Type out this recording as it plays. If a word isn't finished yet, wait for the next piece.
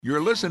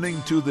You're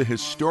listening to the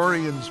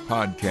Historians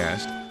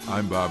Podcast.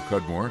 I'm Bob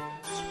Cudmore.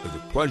 It's a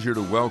pleasure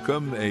to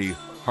welcome a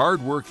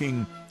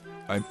hardworking,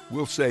 I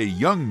will say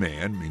young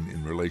man,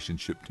 in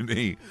relationship to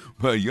me,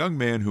 but a young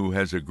man who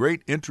has a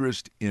great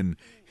interest in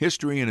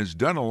history and has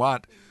done a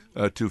lot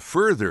to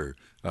further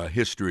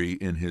history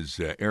in his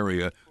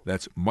area.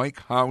 That's Mike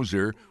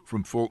Hauser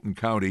from Fulton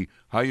County.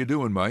 How you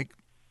doing, Mike?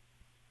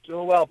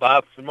 Doing well,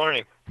 Bob. Good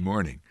morning. Good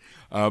morning.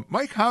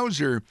 Mike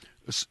Hauser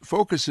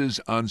focuses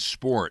on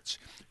sports.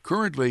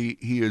 Currently,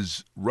 he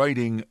is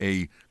writing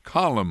a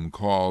column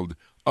called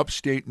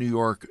Upstate New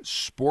York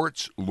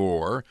Sports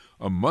Lore,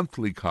 a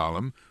monthly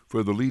column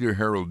for the Leader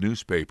Herald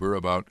newspaper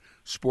about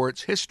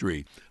sports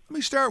history. Let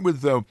me start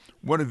with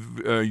one of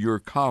your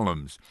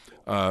columns.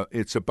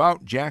 It's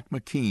about Jack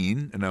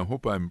McKean, and I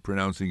hope I'm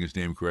pronouncing his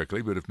name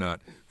correctly, but if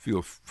not,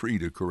 feel free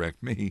to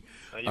correct me.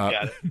 You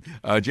got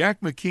it.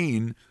 Jack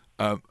McKean,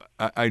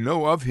 I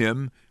know of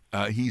him.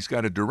 He's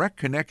got a direct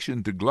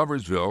connection to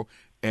Gloversville,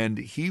 and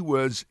he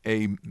was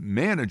a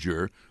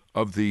manager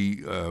of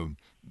the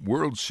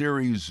World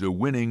Series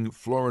winning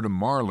Florida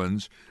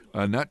Marlins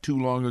not too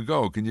long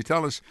ago. Can you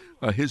tell us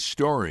his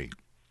story?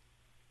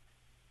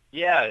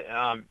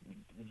 Yeah,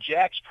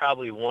 Jack's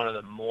probably one of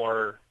the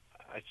more,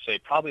 I'd say,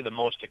 probably the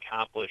most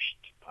accomplished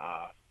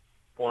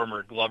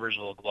former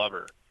Gloversville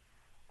Glover.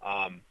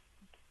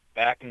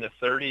 Back in the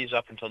 30s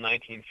up until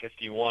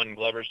 1951,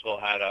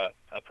 Gloversville had a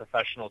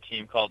professional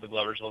team called the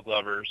Gloversville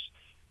Glovers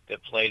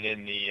that played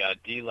in the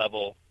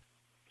D-level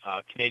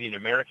Canadian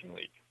American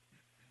League.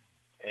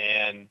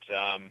 And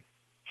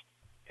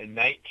in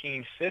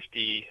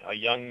 1950, a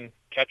young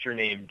catcher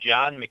named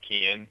John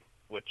McKean,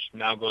 which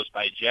now goes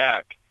by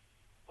Jack,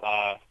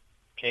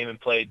 came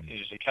and played. He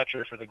was a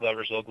catcher for the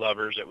Gloversville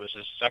Glovers. It was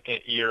his second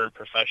year in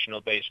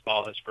professional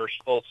baseball, his first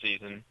full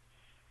season,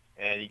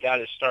 and he got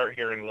his start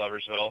here in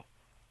Gloversville.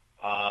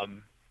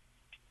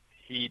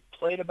 He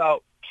played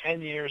about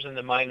 10 years in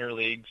the minor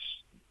leagues,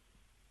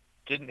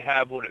 didn't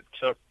have what it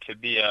took to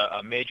be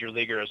a major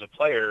leaguer as a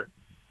player,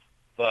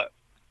 but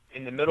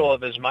in the middle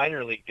of his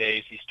minor league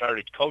days, he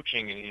started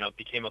coaching and,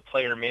 became a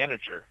player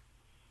manager.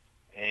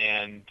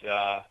 And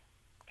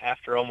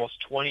after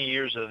almost 20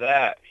 years of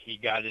that, he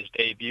got his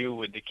debut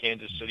with the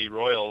Kansas City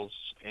Royals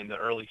in the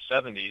early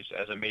 70s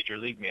as a major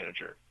league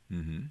manager.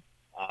 Mm-hmm.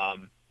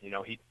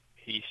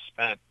 He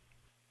spent,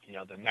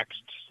 the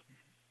next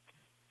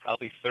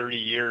probably 30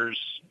 years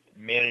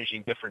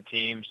managing different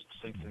teams,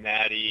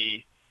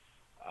 Cincinnati,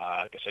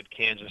 like I said,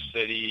 Kansas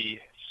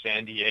City,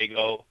 San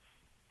Diego.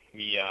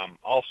 He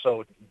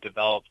also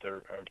developed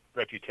a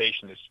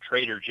reputation as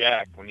Trader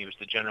Jack when he was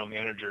the general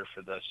manager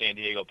for the San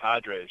Diego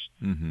Padres.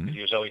 Mm-hmm.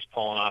 He was always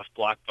pulling off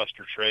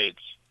blockbuster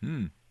trades.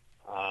 Mm.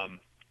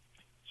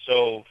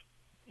 So,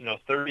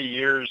 30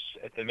 years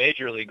at the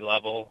major league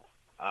level,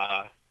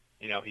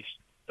 he's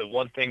the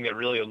one thing that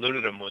really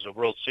eluded him was a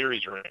World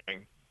Series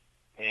ring.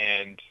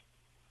 And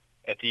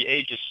at the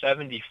age of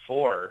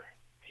 74,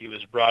 he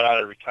was brought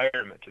out of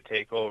retirement to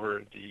take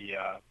over the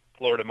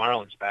Florida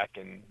Marlins back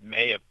in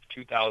May of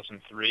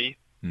 2003.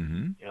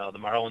 Mm-hmm. The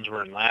Marlins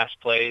were in last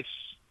place.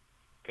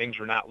 Things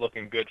were not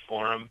looking good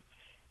for them.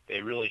 They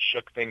really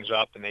shook things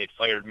up, and they'd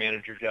fired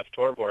manager Jeff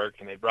Torborg,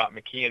 and they brought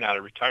McKean out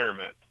of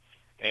retirement.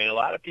 And a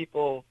lot of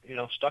people,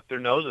 stuck their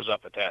noses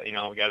up at that. We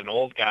got an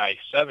old guy,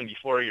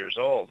 74 years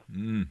old.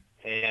 Mm.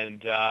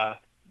 And,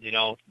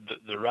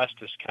 the rest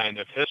is kind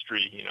of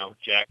history.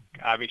 Jack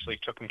obviously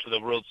took him to the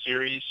World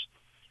Series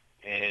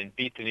and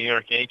beat the New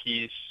York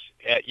Yankees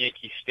at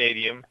Yankee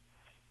Stadium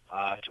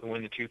to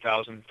win the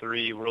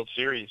 2003 World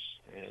Series.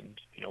 And,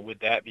 with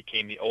that,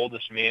 became the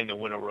oldest man to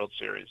win a World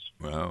Series.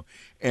 Wow.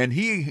 And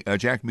he,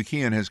 Jack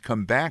McKean, has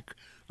come back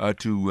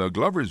to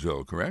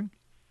Gloversville, correct?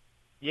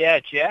 Yeah,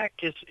 Jack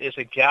is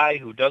a guy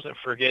who doesn't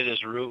forget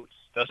his roots,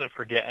 doesn't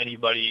forget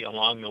anybody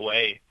along the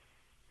way.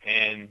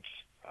 And,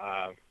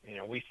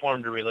 we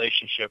formed a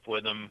relationship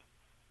with him,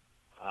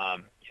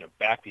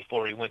 back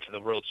before he went to the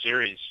World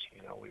Series.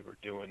 We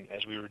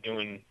were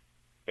doing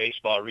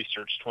baseball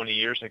research 20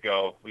 years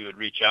ago, we would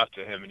reach out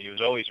to him, and he was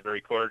always very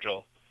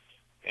cordial.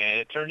 And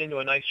it turned into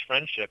a nice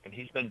friendship, and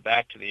he's been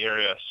back to the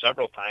area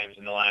several times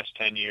in the last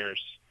 10 years.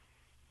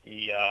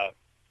 He,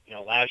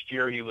 last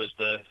year he was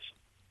the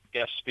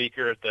guest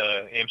speaker at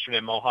the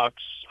Amsterdam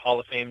Mohawks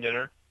Hall of Fame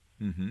dinner.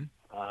 Mm-hmm.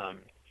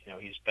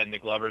 He's been to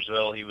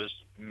Gloversville. He was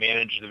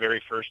managed the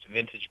very first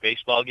vintage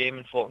baseball game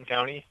in Fulton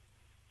County.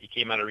 He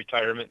came out of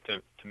retirement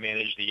to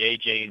manage the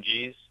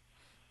AJ&Gs.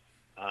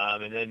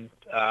 And then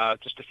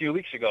just a few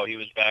weeks ago, he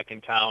was back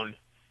in town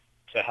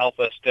to help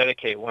us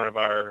dedicate one of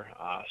our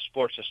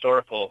sports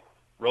historical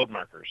road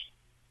markers.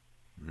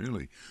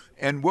 Really?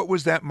 And what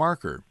was that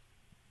marker?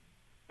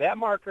 That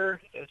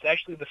marker is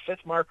actually the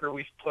fifth marker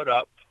we've put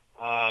up.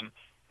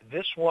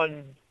 This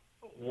one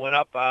went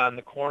up on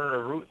the corner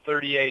of Route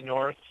 38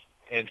 North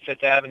and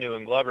Fifth Avenue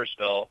in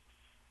Gloversville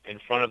in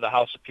front of the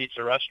House of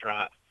Pizza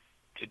restaurant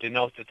to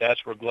denote that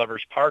that's where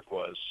Glover's Park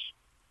was,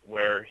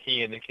 where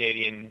he and the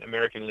Canadian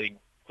American League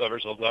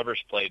Gloversville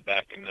Glovers played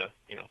back in the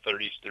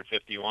 30s through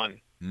 51.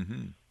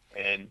 Mm-hmm.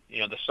 And,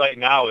 the site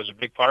now is a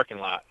big parking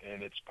lot,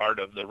 and it's part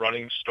of the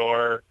running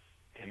store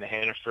and the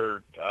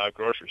Hannaford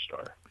grocery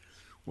store.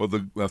 Well,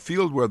 the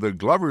field where the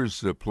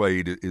Glovers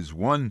played is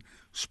one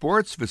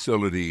sports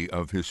facility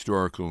of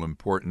historical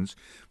importance,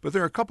 but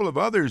there are a couple of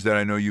others that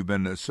I know you've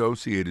been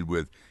associated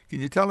with.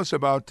 Can you tell us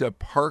about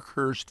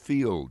Parkhurst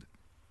Field?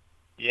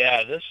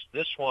 Yeah, this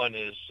one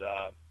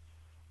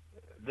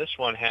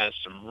has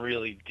some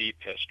really deep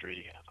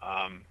history.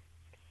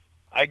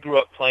 I grew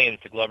up playing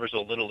at the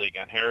Gloversville Little League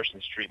on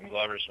Harrison Street in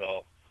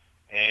Gloversville,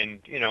 and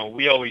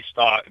we always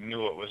thought and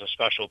knew it was a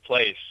special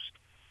place.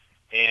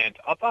 And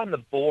up on the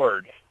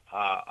board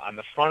on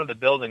the front of the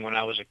building when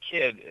I was a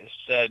kid, it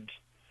said,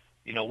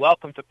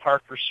 welcome to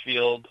Parkhurst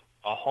Field,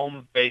 a home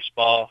of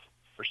baseball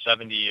for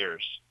 70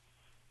 years.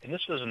 And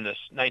this was in the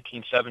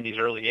 1970s,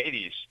 early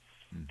 80s.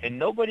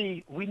 And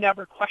we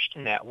never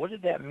questioned that. What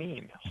did that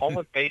mean? Home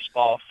of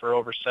baseball for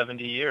over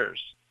 70 years.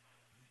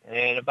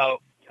 And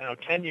about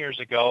 10 years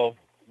ago,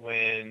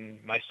 when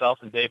myself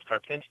and Dave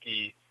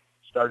Karpinski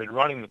started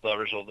running the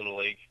Gloversville Little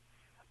League,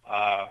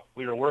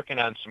 we were working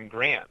on some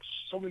grants.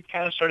 So we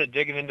kind of started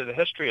digging into the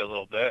history a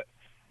little bit.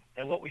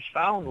 And what we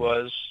found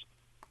was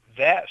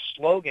that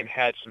slogan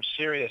had some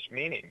serious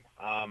meaning.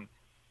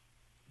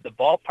 The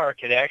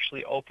ballpark had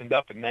actually opened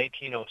up in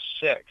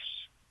 1906.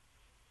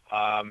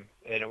 And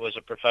it was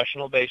a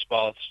professional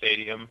baseball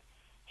stadium,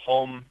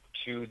 home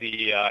to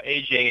the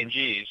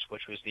AJ&Gs,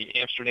 which was the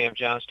Amsterdam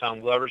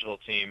Johnstown Gloversville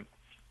team,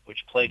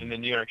 which played in the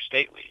New York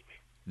State League.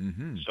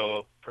 Mm-hmm.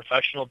 So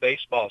professional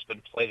baseball has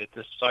been played at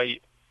this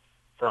site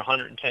for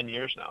 110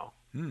 years now.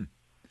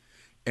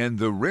 And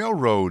the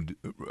railroad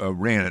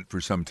ran it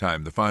for some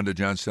time, the Fonda,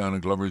 Johnstown,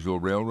 and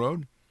Gloversville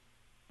Railroad?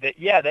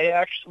 They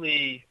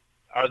actually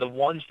are the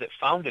ones that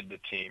founded the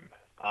team.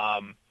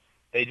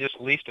 They just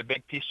leased a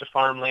big piece of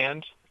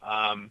farmland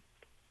on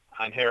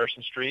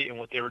Harrison Street, and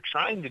what they were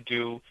trying to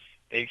do,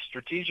 they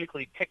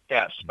strategically picked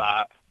that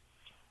spot.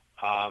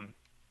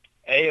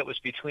 It was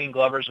between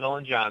Gloversville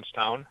and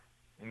Johnstown,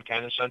 and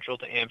kind of central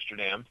to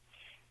Amsterdam,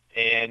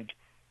 and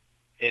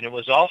it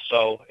was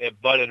also,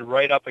 it butted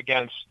right up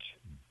against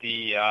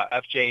the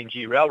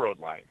FJ&G railroad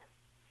line.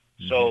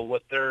 Mm-hmm. So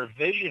what their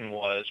vision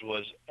was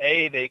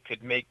they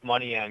could make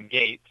money on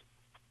gate,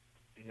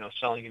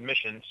 selling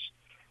admissions.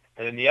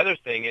 And then the other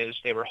thing is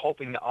they were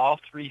hoping that all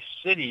three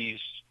cities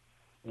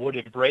would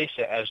embrace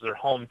it as their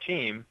home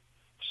team,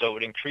 so it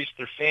would increase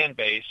their fan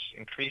base,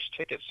 increase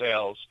ticket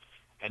sales.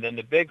 And then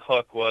the big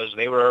hook was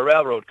they were a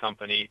railroad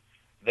company.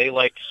 They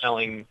liked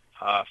selling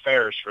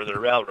fares for their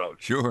railroad.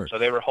 Sure. So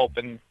they were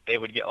hoping they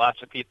would get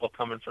lots of people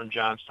coming from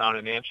Johnstown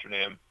and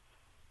Amsterdam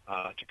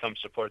to come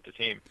support the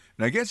team.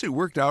 And I guess it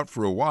worked out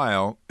for a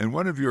while, and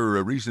one of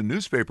your recent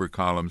newspaper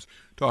columns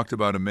talked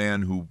about a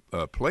man who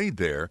played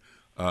there,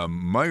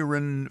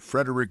 Myron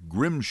Frederick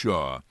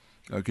Grimshaw.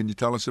 Can you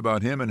tell us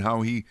about him and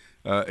how he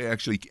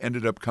actually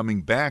ended up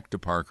coming back to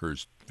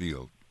Parkhurst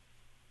Field?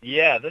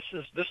 Yeah, this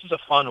is a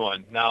fun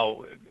one.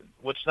 Now,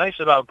 what's nice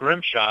about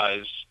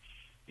Grimshaw is,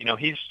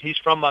 he's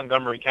from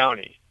Montgomery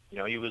County.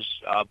 He was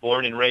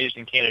born and raised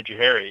in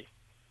Canajoharie,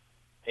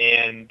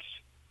 and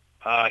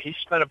he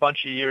spent a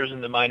bunch of years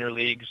in the minor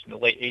leagues in the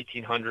late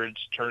 1800s,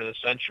 turn of the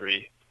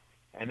century,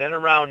 and then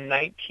around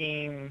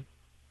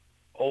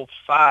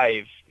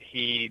 1905,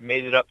 he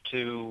made it up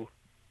to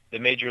the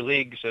major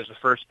leagues as the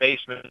first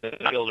baseman and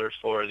fielder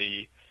for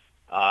the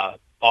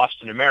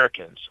Boston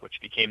Americans,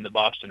 which became the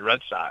Boston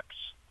Red Sox.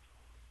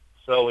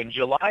 So in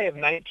July of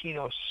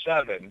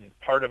 1907,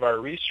 part of our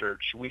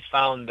research, we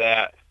found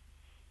that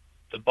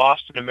the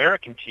Boston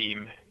American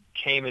team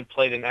came and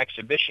played an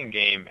exhibition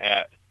game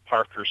at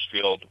Parkhurst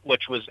Field,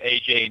 which was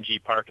AJ&G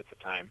Park at the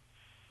time,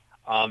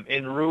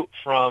 en route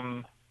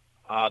from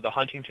the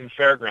Huntington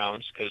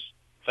Fairgrounds, because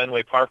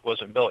Fenway Park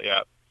wasn't built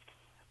yet.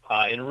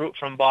 En route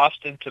from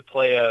Boston to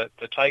play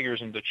the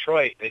Tigers in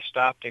Detroit, they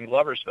stopped in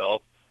Gloversville,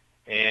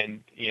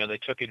 and they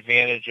took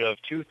advantage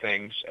of two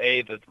things: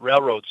 the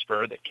railroad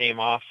spur that came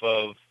off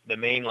of the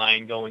main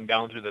line going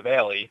down through the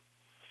valley,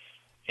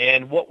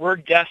 and what we're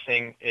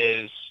guessing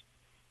is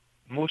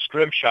Moose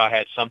Grimshaw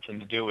had something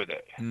to do with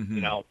it.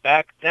 Mm-hmm.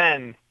 Back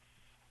then,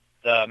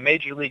 the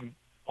major league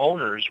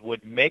owners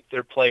would make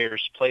their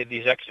players play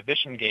these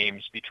exhibition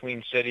games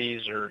between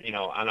cities or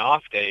on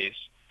off days,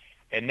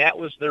 and that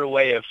was their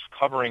way of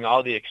covering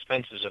all the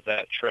expenses of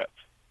that trip.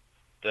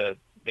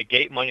 The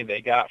gate money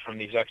they got from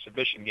these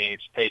exhibition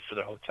games paid for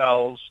their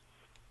hotels,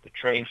 the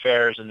train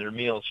fares, and their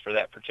meals for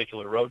that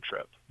particular road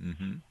trip.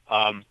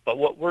 Mm-hmm. But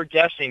what we're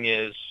guessing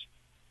is,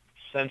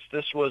 since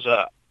this was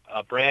a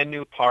brand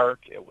new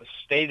park, it was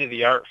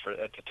state-of-the-art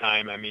at the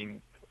time. I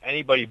mean,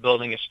 anybody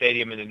building a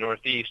stadium in the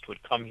Northeast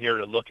would come here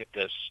to look at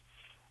this.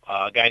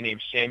 A guy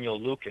named Samuel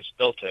Lucas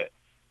built it,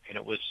 and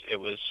it was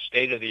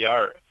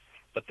state-of-the-art.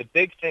 But the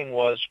big thing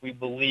was, we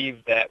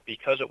believed that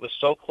because it was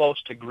so close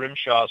to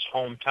Grimshaw's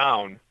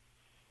hometown,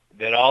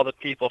 that all the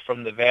people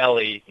from the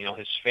valley,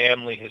 his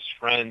family, his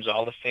friends,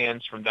 all the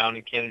fans from down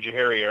in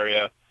Canajoharie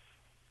area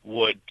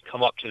would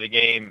come up to the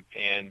game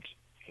and,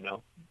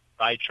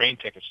 buy train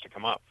tickets to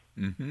come up.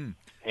 Mm-hmm.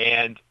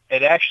 And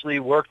it actually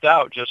worked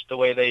out just the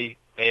way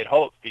they had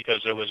hoped,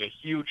 because there was a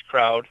huge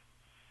crowd.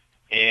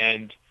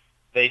 And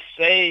they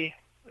say,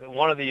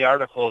 one of the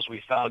articles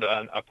we found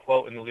on a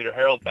quote in the Leader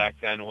Herald back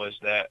then was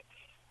that,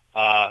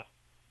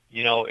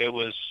 it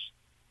was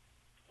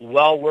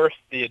well worth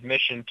the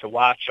admission to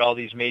watch all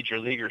these major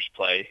leaguers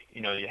play.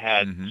 You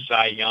had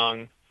Cy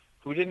Young,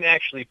 who didn't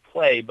actually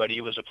play, but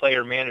he was a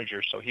player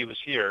manager, so he was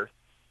here.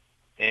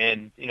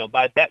 And,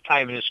 by that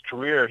time in his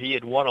career, he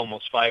had won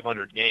almost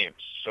 500 games.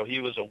 So he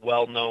was a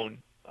well-known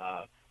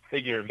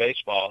figure in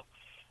baseball.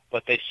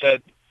 But they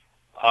said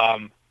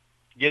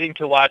getting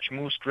to watch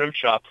Moose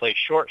Grimshaw play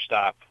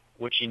shortstop,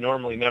 which he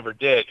normally never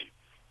did,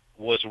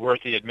 was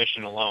worth the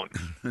admission alone.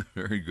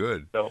 Very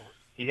good. So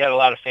he had a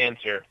lot of fans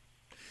here.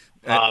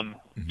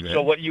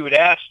 So what you had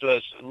asked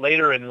was,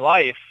 later in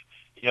life,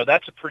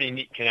 that's a pretty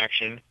neat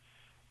connection.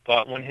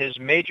 But when his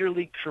major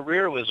league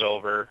career was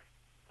over,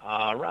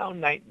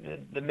 around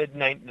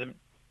the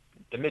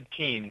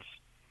mid-teens,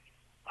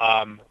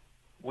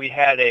 we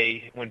had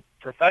when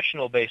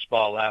professional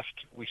baseball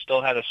left, we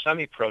still had a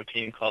semi-pro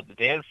team called the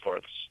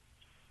Danforths.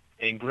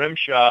 And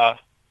Grimshaw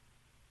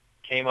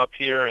came up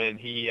here and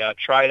he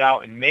tried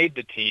out and made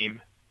the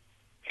team.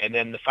 And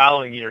then the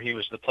following year, he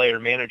was the player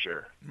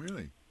manager.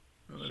 Really?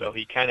 So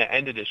he kind of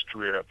ended his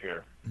career up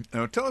here.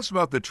 Now, tell us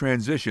about the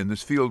transition.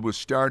 This field was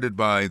started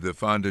by the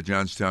Fonda,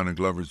 Johnstown, and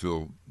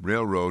Gloversville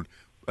Railroad,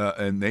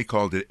 and they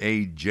called it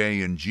A,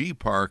 J, and G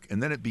Park,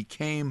 and then it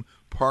became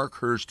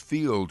Parkhurst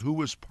Field. Who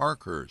was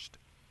Parkhurst?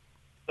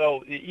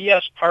 So the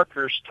E.S.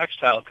 Parkhurst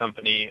Textile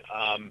Company,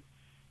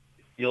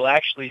 you'll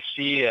actually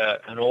see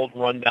an old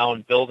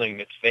rundown building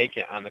that's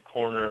vacant on the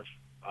corner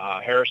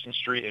of Harrison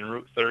Street and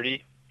Route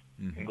 30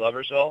 in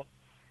Gloversville.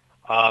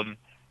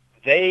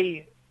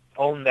 They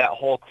owned that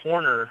whole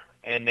corner,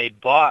 and they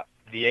bought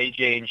the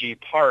AJ&G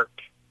Park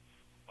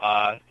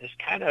as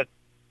kind of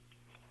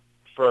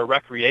for a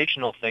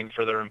recreational thing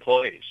for their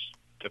employees,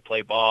 to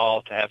play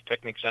ball, to have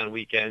picnics on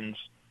weekends.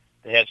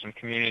 They had some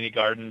community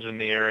gardens in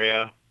the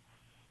area.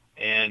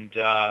 And,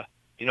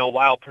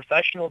 while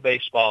professional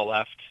baseball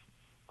left,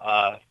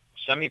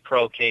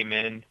 semi-pro came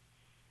in,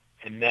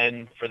 and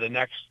then for the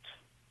next,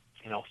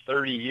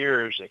 30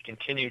 years, it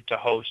continued to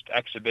host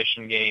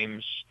exhibition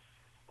games,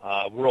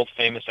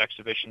 world-famous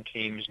exhibition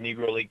teams,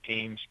 Negro League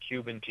teams,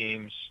 Cuban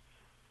teams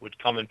would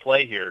come and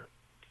play here.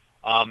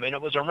 And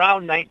it was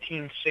around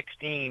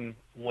 1916,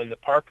 when the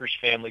Parkhurst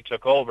family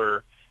took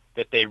over,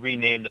 that they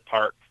renamed the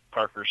park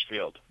Parkhurst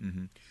Field.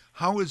 Mm-hmm.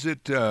 How is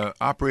it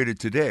operated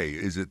today?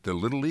 Is it the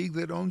Little League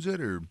that owns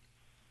it, or?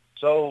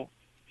 So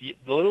the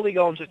Little League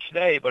owns it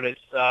today, but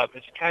it's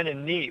kind of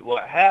neat.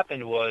 What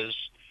happened was,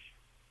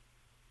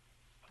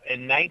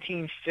 in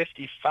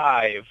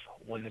 1955,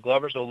 when the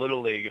Gloversville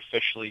Little League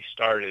officially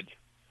started,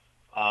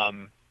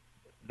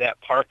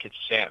 that park had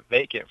sat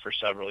vacant for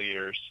several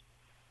years,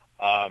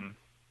 and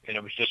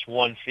it was just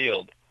one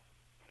field.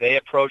 They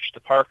approached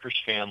the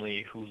Parkhurst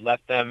family, who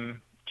let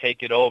them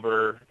take it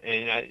over,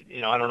 and I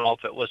don't know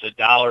if it was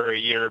 $1 a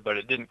year, but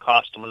it didn't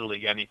cost the Little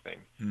League anything.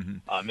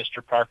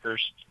 Mr.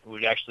 Parkhurst, who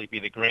would actually be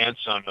the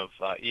grandson of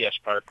E.S.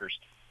 Parkhurst,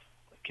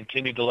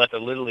 continued to let the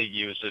Little League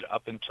use it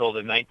up until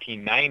the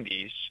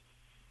 1990s.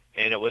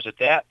 And it was at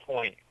that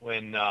point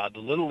when the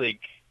Little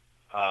League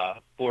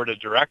board of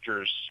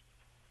directors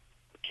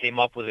came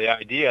up with the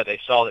idea. They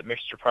saw that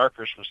Mr.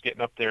 Parkhurst was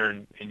getting up there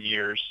in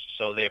years,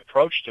 so they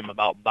approached him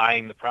about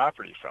buying the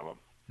property from him.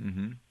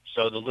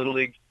 So the Little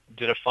League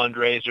did a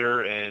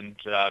fundraiser, and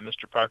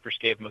Mr. Parkhurst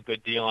gave him a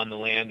good deal on the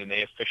land, and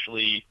they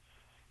officially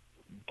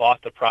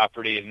bought the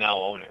property and now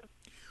own it.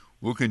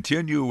 We'll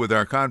continue with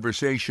our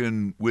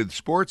conversation with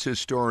sports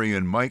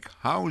historian Mike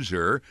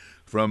Hauser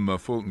from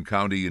Fulton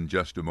County in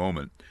just a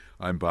moment.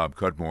 I'm Bob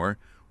Cudmore.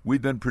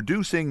 We've been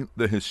producing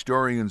the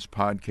Historians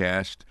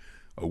Podcast,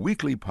 a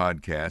weekly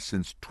podcast,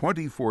 since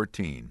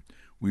 2014.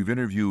 We've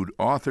interviewed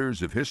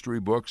authors of history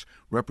books,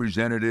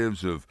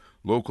 representatives of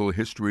local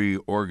history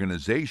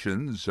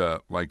organizations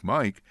like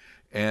Mike,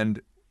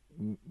 and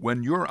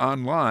when you're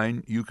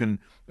online, you can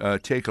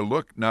take a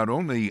look not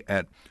only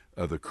at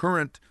the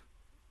current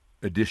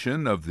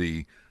edition of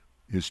the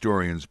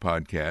Historians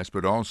Podcast,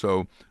 but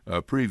also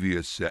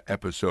previous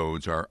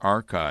episodes are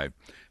archived.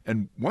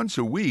 And once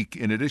a week,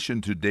 in addition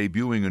to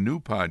debuting a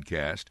new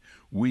podcast,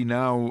 we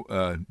now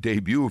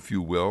debut, if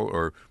you will,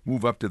 or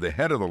move up to the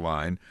head of the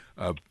line,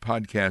 a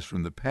podcast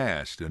from the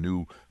past, a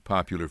new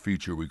popular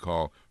feature we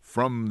call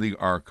From the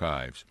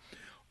Archives.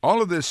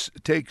 All of this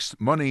takes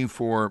money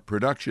for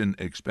production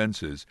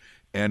expenses,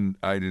 and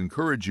I'd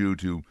encourage you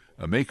to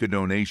make a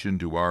donation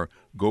to our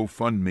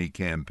GoFundMe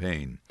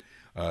campaign.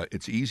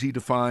 It's easy to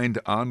find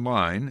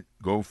online,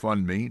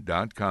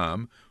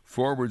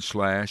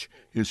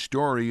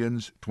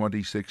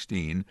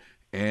 gofundme.com/historians2016,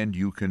 and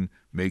you can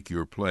make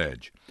your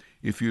pledge.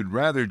 If you'd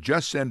rather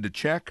just send a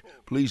check,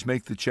 please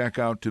make the check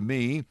out to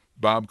me,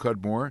 Bob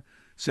Cudmore.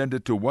 Send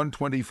it to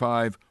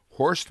 125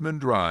 Horstman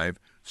Drive,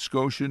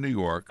 Scotia, New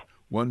York,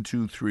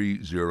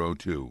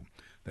 12302.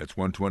 That's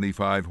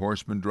 125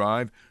 Horseman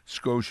Drive,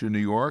 Scotia, New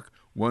York,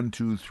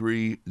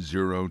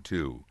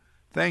 12302.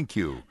 Thank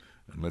you.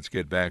 And let's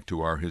get back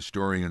to our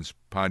Historians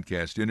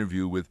Podcast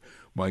interview with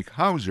Mike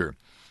Hauser.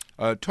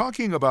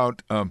 Talking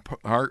about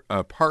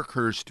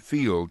Parkhurst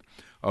Field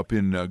up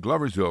in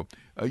Gloversville,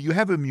 you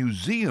have a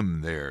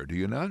museum there, do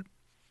you not?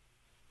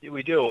 Yeah,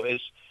 we do.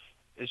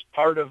 As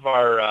part of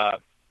our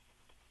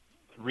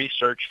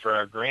research for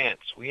our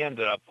grants, we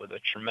ended up with a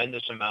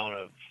tremendous amount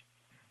of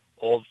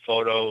old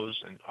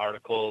photos and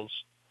articles,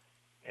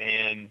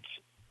 and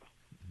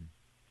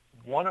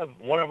one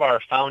of our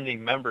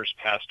founding members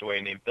passed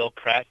away, named Bill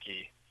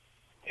Kratke,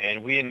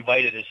 and we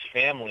invited his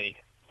family,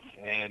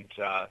 and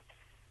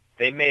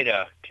they made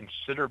a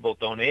considerable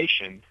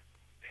donation,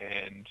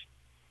 and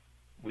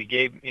we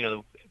gave,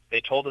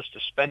 they told us to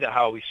spend it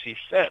how we see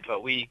fit,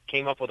 but we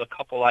came up with a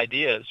couple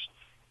ideas,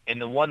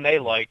 and the one they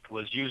liked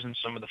was using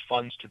some of the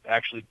funds to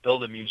actually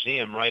build a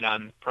museum right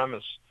on the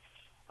premise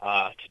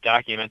to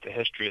document the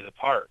history of the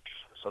park.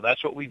 So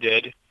that's what we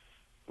did.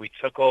 We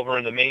took over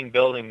in the main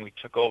building. We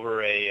took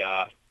over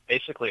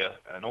basically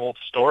an old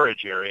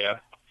storage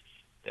area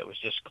that was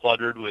just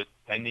cluttered with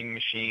vending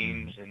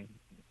machines and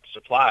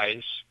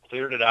supplies.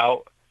 Cleared it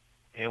out,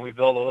 and we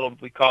built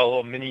we call it a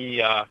little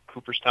mini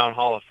Cooperstown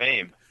Hall of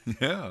Fame.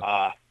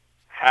 Yeah.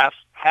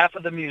 Half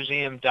of the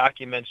museum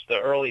documents the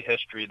early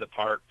history of the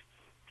park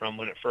from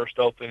when it first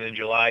opened in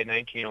July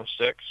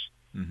 1906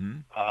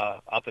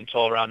 up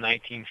until around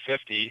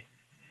 1950,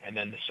 and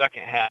then the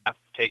second half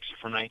takes it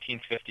from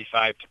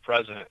 1955 to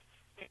present,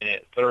 and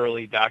it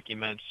thoroughly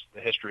documents the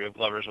history of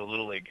Gloversville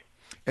Little League.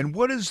 And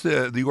what is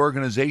the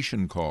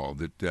organization called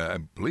that I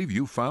believe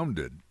you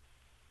founded?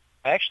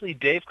 Actually,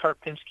 Dave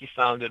Karpinski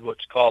founded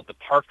what's called the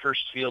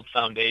Parkhurst Field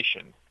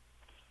Foundation.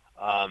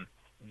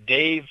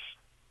 Dave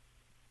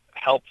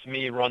helped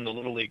me run the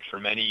Little League for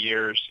many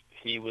years.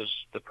 He was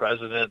the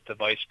president, the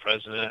vice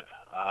president,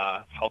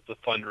 helped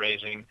with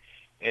fundraising,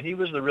 and he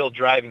was the real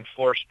driving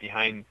force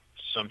behind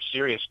some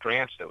serious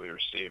grants that we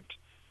received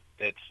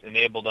that's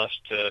enabled us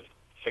to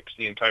fix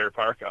the entire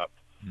park up.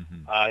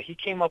 He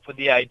came up with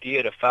the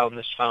idea to found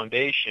this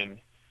foundation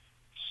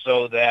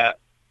so that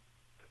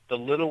the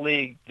Little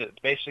League,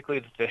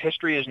 basically the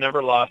history is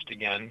never lost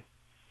again,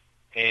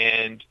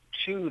 and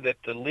two, that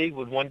the league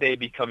would one day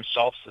become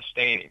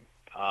self-sustaining.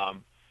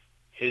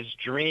 His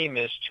dream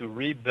is to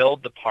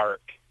rebuild the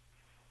park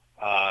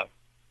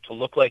to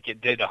look like it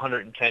did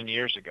 110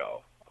 years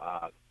ago.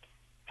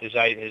 His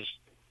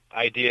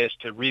idea is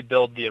to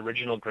rebuild the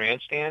original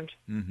grandstand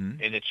in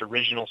its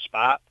original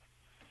spot.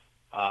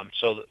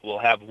 So that we'll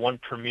have one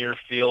premier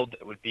field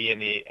that would be in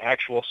the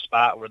actual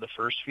spot where the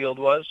first field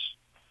was.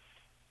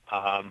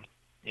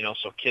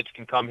 So kids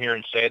can come here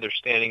and say they're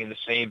standing in the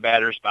same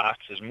batter's box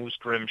as Moose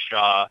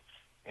Grimshaw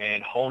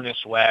and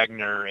Honus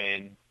Wagner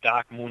and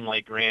Doc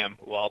Moonlight Graham,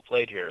 who all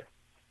played here.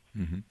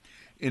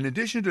 In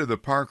addition to the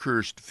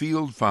Parkhurst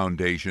Field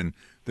Foundation,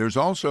 there's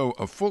also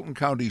a Fulton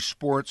County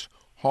Sports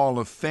Hall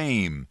of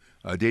Fame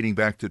dating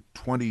back to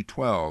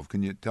 2012.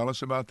 Can you tell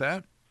us about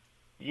that?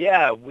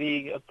 Yeah,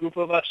 a group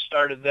of us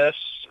started this.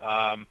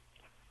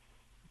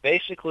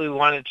 Basically, we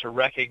wanted to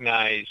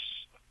recognize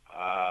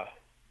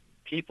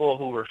people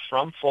who were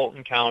from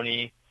Fulton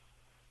County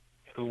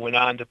who went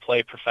on to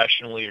play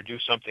professionally or do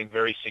something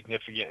very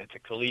significant at the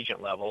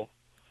collegiate level,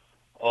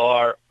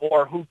 or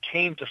who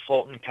came to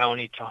Fulton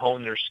County to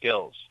hone their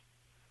skills.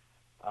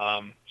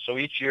 So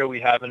each year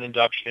we have an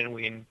induction.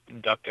 We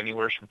induct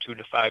anywhere from 2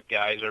 to 5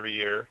 guys every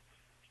year.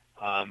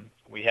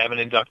 We haven't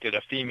inducted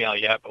a female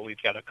yet, but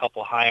we've got a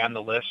couple high on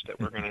the list that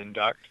we're going to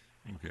induct.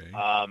 Okay.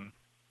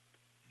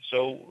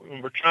 So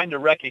we're trying to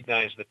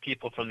recognize the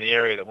people from the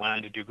area that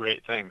wanted to do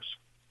great things.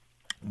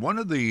 One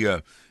of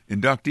the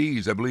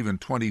inductees, I believe in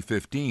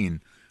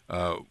 2015,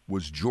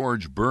 was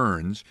George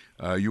Burns.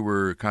 You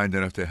were kind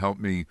enough to help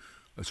me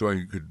so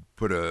I could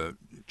put a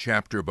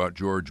chapter about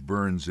George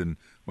Burns in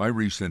my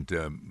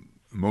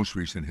most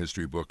recent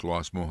history book,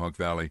 Lost Mohawk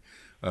Valley.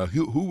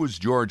 Who was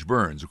George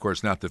Burns? Of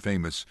course, not the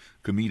famous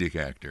comedic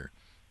actor.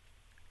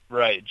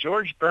 Right.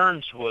 George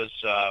Burns was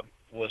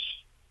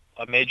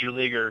a major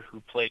leaguer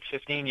who played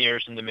 15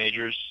 years in the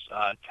majors,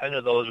 10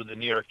 of those with the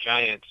New York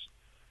Giants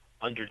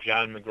under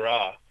John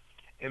McGraw.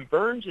 And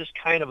Burns is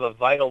kind of a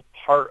vital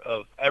part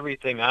of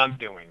everything I'm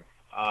doing.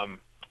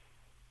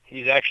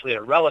 He's actually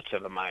a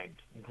relative of mine.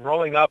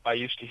 Growing up, I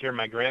used to hear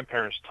my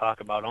grandparents talk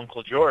about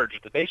Uncle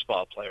George, the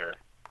baseball player.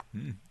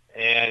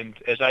 And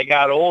as I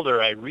got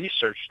older, I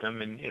researched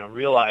him and,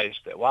 realized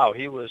that, wow,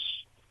 he was,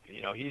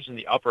 he's in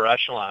the upper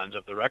echelons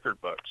of the record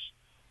books.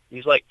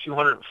 He's like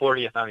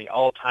 240th on the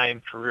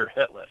all-time career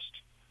hit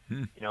list.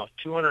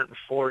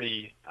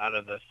 240 out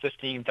of the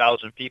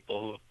 15,000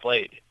 people who have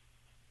played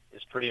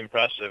is pretty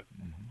impressive.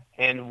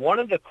 And one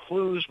of the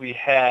clues we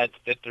had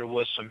that there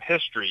was some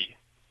history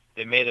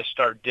that made us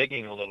start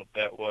digging a little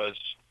bit was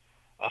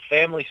a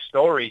family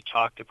story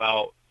talked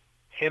about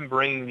him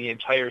bringing the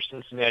entire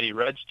Cincinnati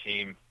Reds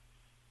team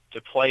to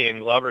play in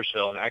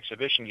Gloversville, an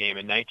exhibition game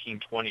in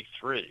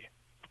 1923.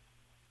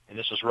 And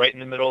this was right in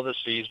the middle of the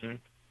season.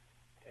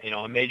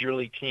 A major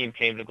league team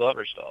came to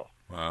Gloversville.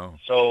 Wow.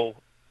 So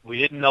we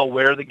didn't know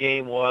where the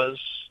game was,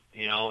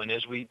 and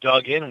as we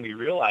dug in, we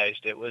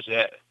realized it was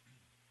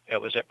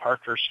at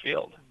Parkhurst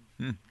Field.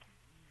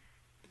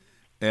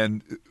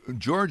 And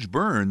George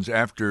Burns,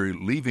 after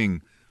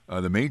leaving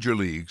the major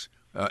leagues,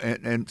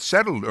 and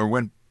settled or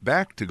went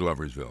back to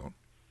Gloversville.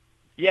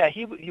 Yeah,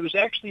 he was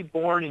actually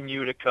born in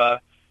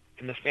Utica,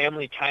 and the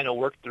family kind of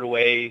worked their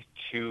way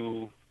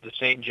to the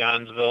St.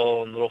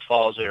 Johnsville and Little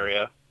Falls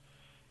area.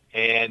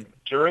 And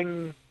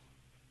during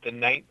the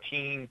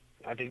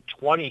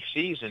 1920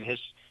 season,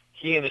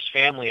 he and his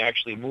family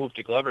actually moved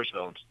to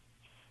Gloversville.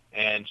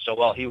 And so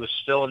while he was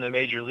still in the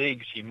major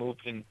leagues, he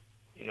moved and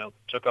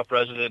took up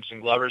residence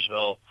in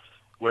Gloversville,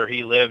 where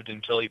he lived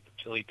until he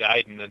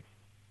died in the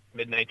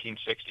mid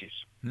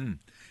 1960s.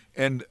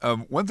 And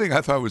one thing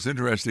I thought was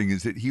interesting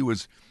is that he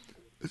was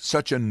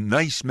such a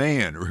nice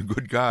man or a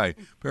good guy.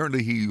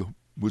 Apparently, he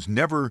was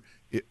never.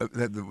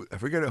 I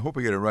forget. I hope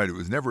I get it right. It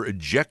was never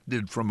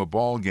ejected from a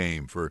ball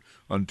game for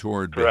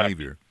untoward Correct.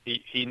 behavior.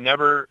 He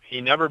never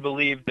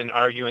believed in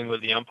arguing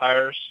with the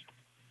umpires,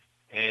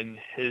 and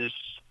his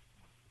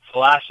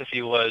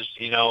philosophy was,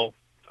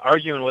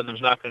 arguing with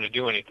them's not going to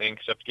do anything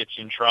except get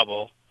you in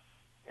trouble,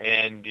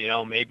 and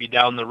maybe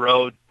down the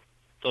road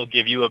they'll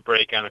give you a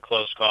break on a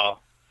close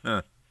call.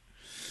 Huh.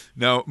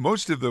 Now,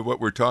 most of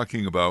what we're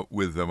talking about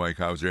with Mike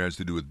Hauser has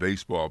to do with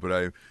baseball, but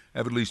I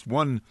have at least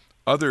one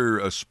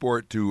other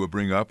sport to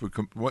bring up,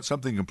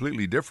 something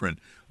completely different.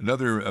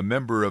 Another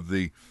member of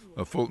the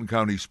Fulton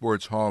County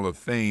Sports Hall of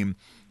Fame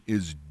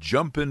is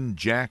Jumpin'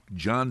 Jack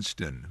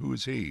Johnston. Who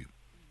is he?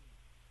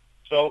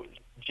 So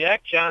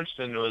Jack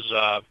Johnston was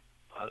a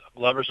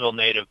Gloversville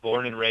native,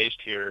 born and raised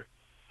here,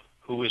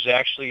 who was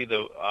actually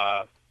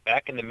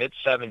back in the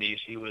mid-'70s,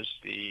 he was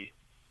the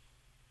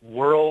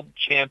world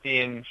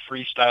champion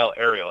freestyle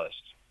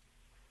aerialist,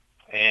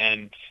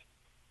 and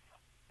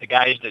the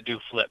guys that do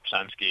flips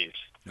on skis.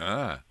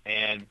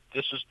 And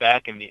this was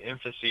back in the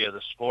infancy of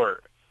the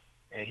sport.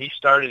 And he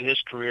started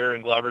his career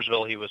in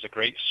Gloversville. He was a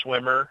great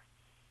swimmer,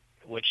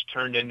 which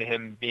turned into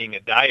him being a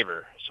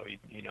diver. So he,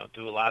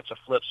 do lots of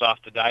flips off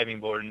the diving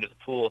board into the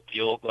pool at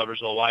the old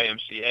Gloversville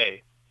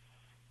YMCA.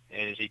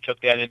 And as he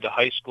took that into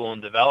high school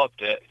and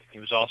developed it, he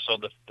was also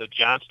the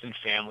Johnston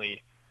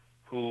family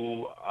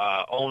who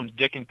owned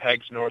Dick and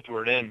Peg's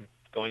Northward Inn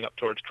going up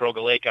towards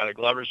Kroger Lake out of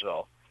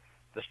Gloversville.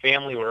 The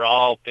family were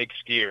all big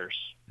skiers.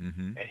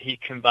 Mm-hmm. And he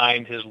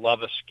combined his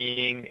love of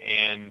skiing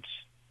and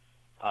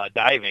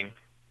diving.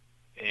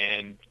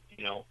 And,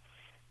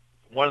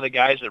 one of the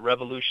guys that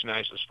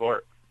revolutionized the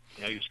sport.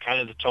 He was kind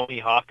of the Tony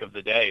Hawk of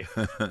the day.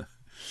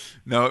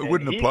 Now, it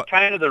wouldn't apply. He's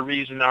kind of the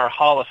reason our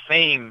Hall of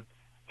Fame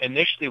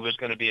initially was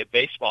going to be a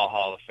baseball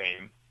Hall of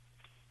Fame.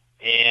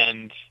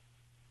 And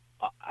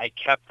I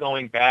kept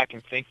going back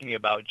and thinking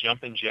about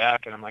Jumpin'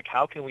 Jack, and I'm like,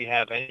 how can we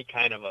have any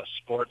kind of a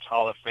sports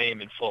Hall of Fame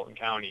in Fulton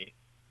County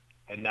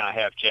and not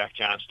have Jack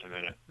Johnston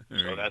in it?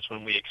 So that's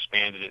when we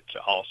expanded it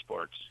to all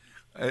sports.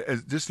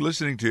 Just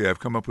listening to you, I've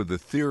come up with a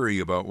theory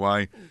about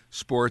why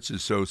sports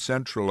is so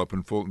central up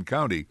in Fulton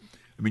County.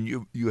 I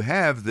mean, you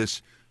have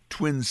this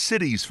Twin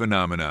Cities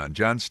phenomenon.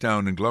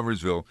 Johnstown and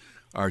Gloversville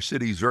are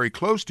cities very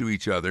close to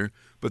each other,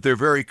 but they're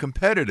very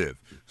competitive.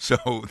 So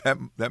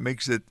that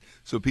makes it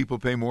so people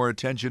pay more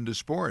attention to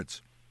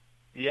sports.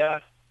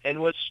 Yeah,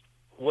 and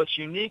what's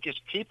unique is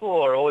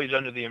people are always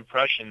under the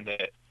impression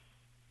that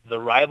the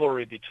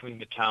rivalry between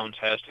the towns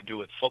has to do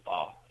with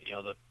football.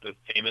 The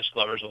famous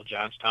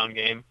Gloversville-Johnstown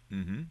game.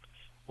 Mm-hmm.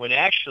 When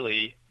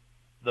actually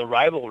the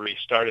rivalry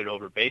started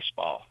over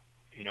baseball.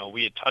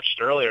 We had touched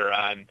earlier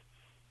on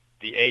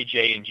the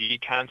AJ&G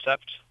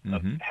concept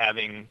of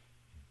having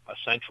a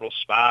central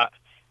spot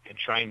and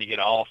trying to get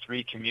all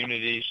three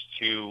communities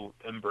to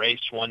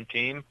embrace one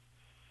team.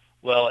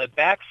 Well, it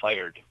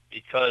backfired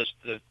because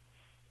the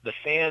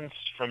fans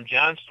from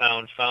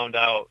Johnstown found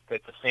out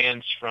that the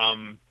fans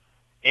from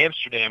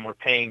Amsterdam were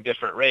paying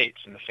different rates,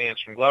 and the fans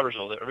from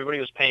Gloversville, that everybody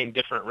was paying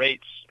different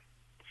rates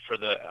for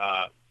the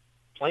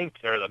train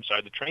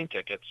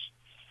tickets,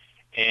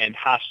 and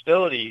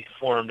hostility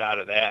formed out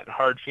of that, and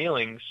hard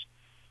feelings.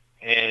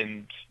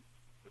 And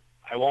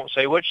I won't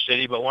say which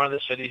city, but one of the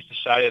cities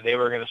decided they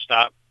were going to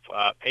stop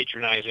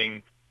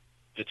patronizing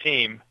the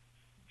team,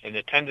 and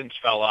attendance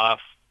fell off,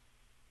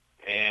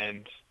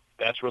 and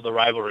that's where the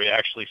rivalry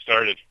actually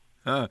started.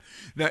 Now,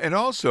 and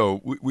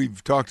also,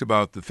 we've talked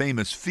about the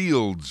famous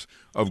fields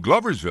of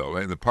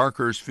Gloversville, the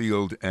Parkhurst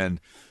Field and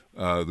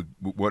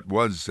what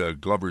was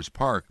Glover's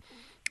Park.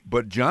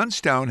 But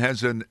Johnstown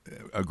has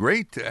a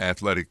great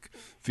athletic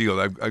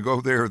field. I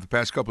go there the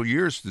past couple of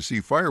years to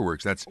see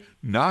fireworks. That's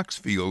Knox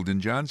Field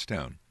in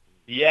Johnstown.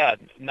 Yeah,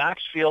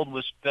 Knox Field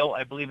was built,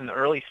 I believe, in the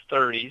early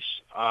 30s,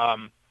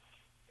 and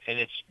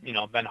it's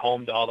been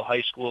home to all the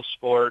high school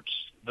sports,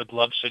 the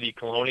Glove City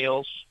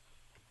Colonials,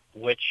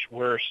 which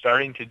we're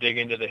starting to dig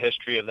into the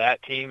history of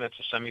that team. It's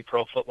a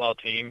semi-pro football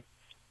team,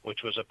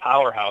 which was a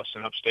powerhouse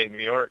in upstate New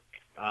York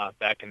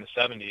back in the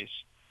 70s.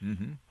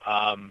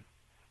 Mm-hmm.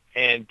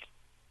 And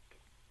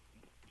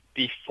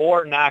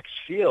before Knox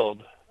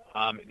Field,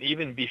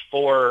 even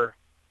before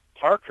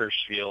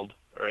Parkhurst Field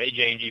or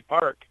AJ&G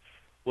Park,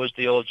 was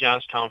the old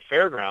Johnstown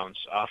Fairgrounds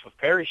off of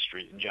Perry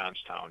Street in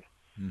Johnstown.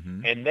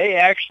 Mm-hmm. And they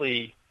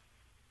actually,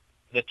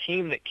 the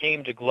team that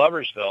came to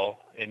Gloversville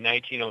in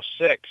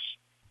 1906,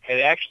 had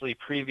actually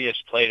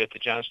played at the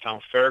Johnstown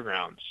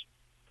Fairgrounds.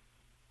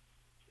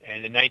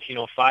 And in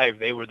 1905,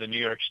 they were the New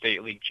York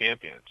State League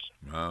champions.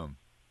 Wow.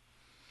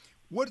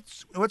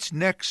 What's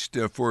next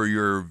for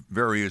your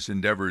various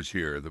endeavors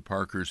here? The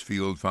Parkers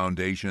Field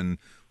Foundation,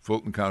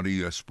 Fulton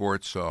County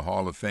Sports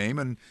Hall of Fame,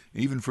 and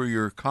even for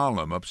your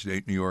column,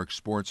 Upstate New York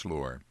Sports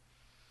Lore.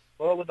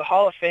 Well, with the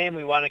Hall of Fame,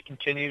 we want to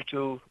continue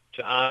to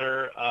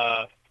honor,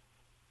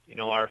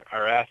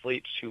 our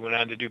athletes who went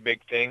on to do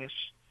big things.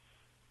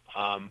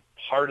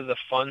 Part of the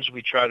funds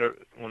we try to,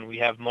 when we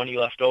have money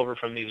left over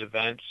from these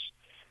events,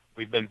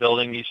 we've been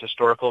building these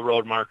historical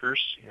road markers.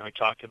 I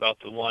talked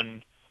about the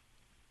one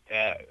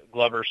at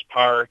Glover's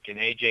Park and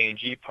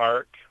AJ&G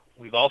Park.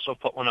 We've also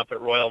put one up at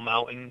Royal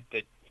Mountain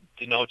that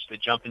denotes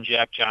that Jumpin'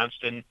 Jack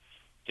Johnston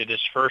did his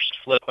first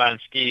flip on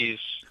skis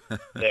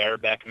there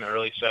back in the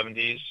early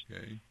 70s.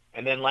 Okay.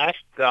 And then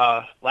last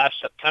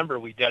September,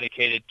 we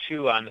dedicated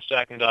two on the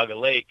Sacandaga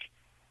Lake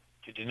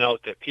to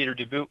denote that Peter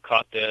Dubuque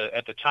caught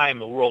at the time,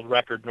 the world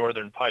record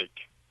northern pike.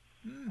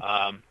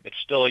 It's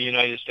still a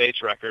United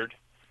States record.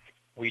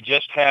 We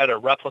just had a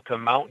replica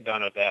mount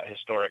done of that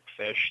historic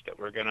fish that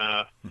we're going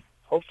to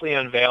hopefully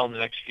unveil in the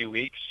next few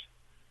weeks.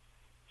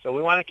 So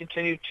we want to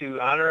continue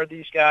to honor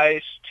these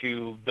guys,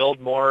 to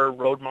build more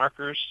road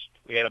markers.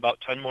 We had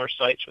about 10 more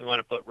sites we want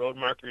to put road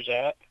markers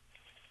at.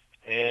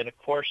 And, of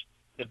course,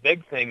 the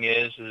big thing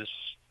is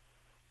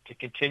to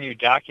continue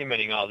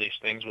documenting all these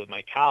things with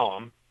my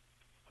column.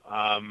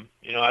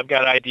 I've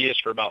got ideas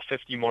for about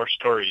 50 more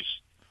stories.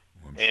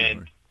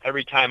 And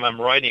every time I'm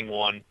writing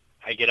one,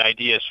 I get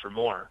ideas for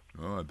more.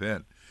 Oh, I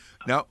bet.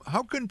 Now,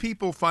 how can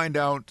people find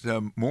out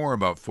more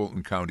about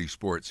Fulton County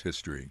sports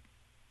history?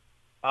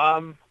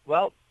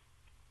 Well,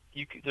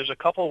 there's a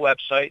couple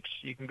websites.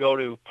 You can go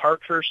to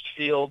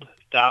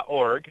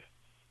parkhurstfield.org.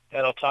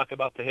 That'll talk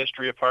about the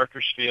history of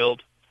Parkhurst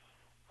Field.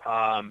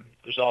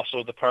 There's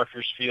also the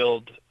Parkhurst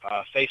Field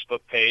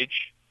Facebook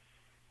page.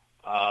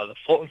 The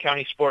Fulton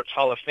County Sports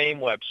Hall of Fame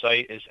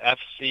website is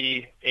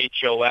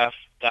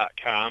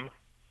fchof.com.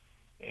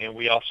 And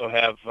we also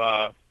have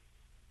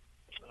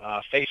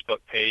Facebook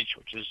page,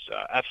 which is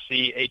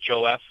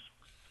FCHOF.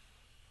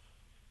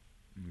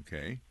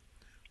 Okay.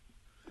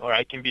 Or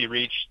I can be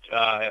reached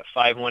at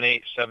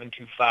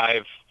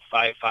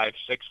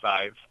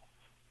 518-725-5565.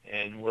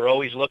 And we're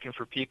always looking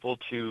for people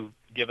to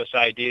give us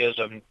ideas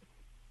of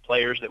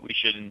players that we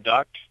should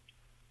induct,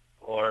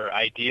 or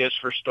ideas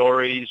for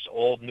stories,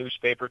 old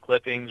newspaper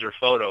clippings, or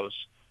photos.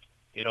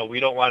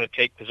 We don't want to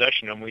take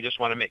possession of them. We just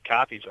want to make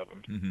copies of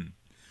them. Mm-hmm.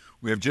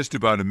 We have just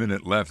about a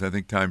minute left. I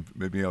think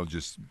maybe I'll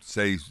just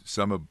say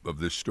some of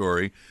this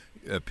story.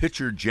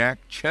 Pitcher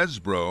Jack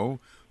Chesbro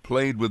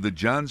played with the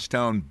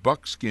Johnstown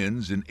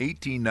Buckskins in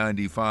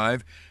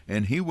 1895,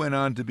 and he went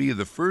on to be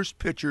the first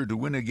pitcher to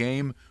win a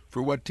game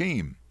for what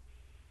team?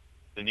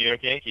 The New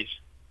York Yankees.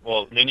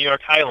 Well, the New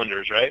York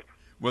Highlanders, right?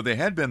 Well, they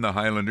had been the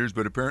Highlanders,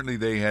 but apparently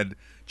they had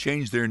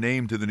changed their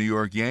name to the New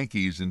York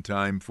Yankees in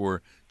time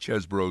for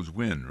Chesbro's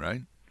win,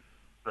 right?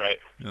 Right.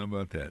 How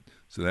about that?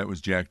 So that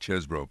was Jack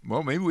Chesbro.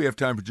 Well, maybe we have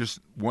time for just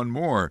one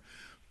more.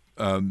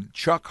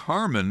 Chuck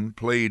Harmon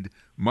played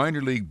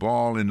minor league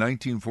ball in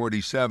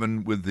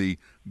 1947 with the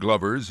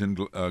Glovers in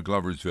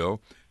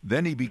Gloversville.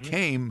 Then he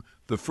became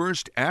the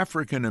first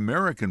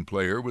African-American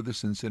player with the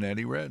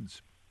Cincinnati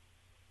Reds.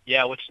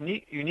 Yeah, what's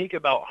unique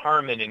about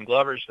Harmon in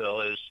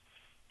Gloversville is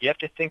you have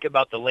to think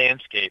about the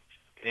landscape.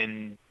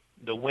 In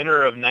the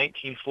winter of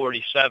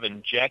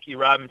 1947, Jackie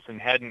Robinson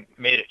hadn't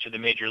made it to the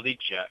major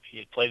leagues yet. He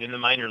had played in the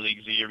minor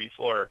leagues the year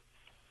before.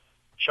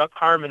 Chuck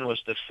Harmon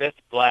was the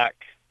fifth black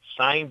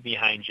signed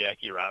behind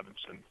Jackie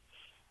Robinson,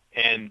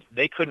 and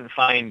they couldn't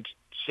find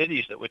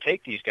cities that would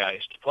take these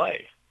guys to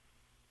play.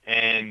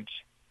 And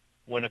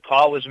when a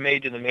call was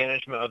made to the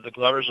management of the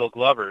Gloversville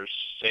Glovers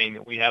saying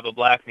that we have a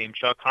black named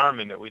Chuck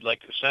Harmon that we'd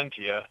like to send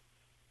to you,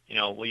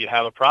 will you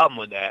have a problem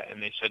with that?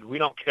 And they said, we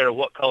don't care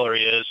what color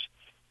he is.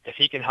 If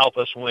he can help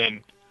us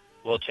win,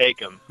 we'll take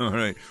him. All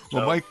right.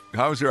 Well, Mike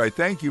Hauser, I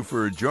thank you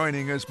for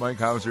joining us. Mike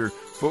Hauser,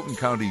 Fulton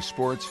County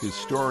sports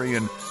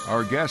historian,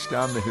 our guest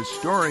on the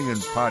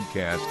Historians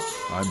Podcast.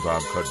 I'm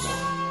Bob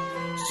Cudmore.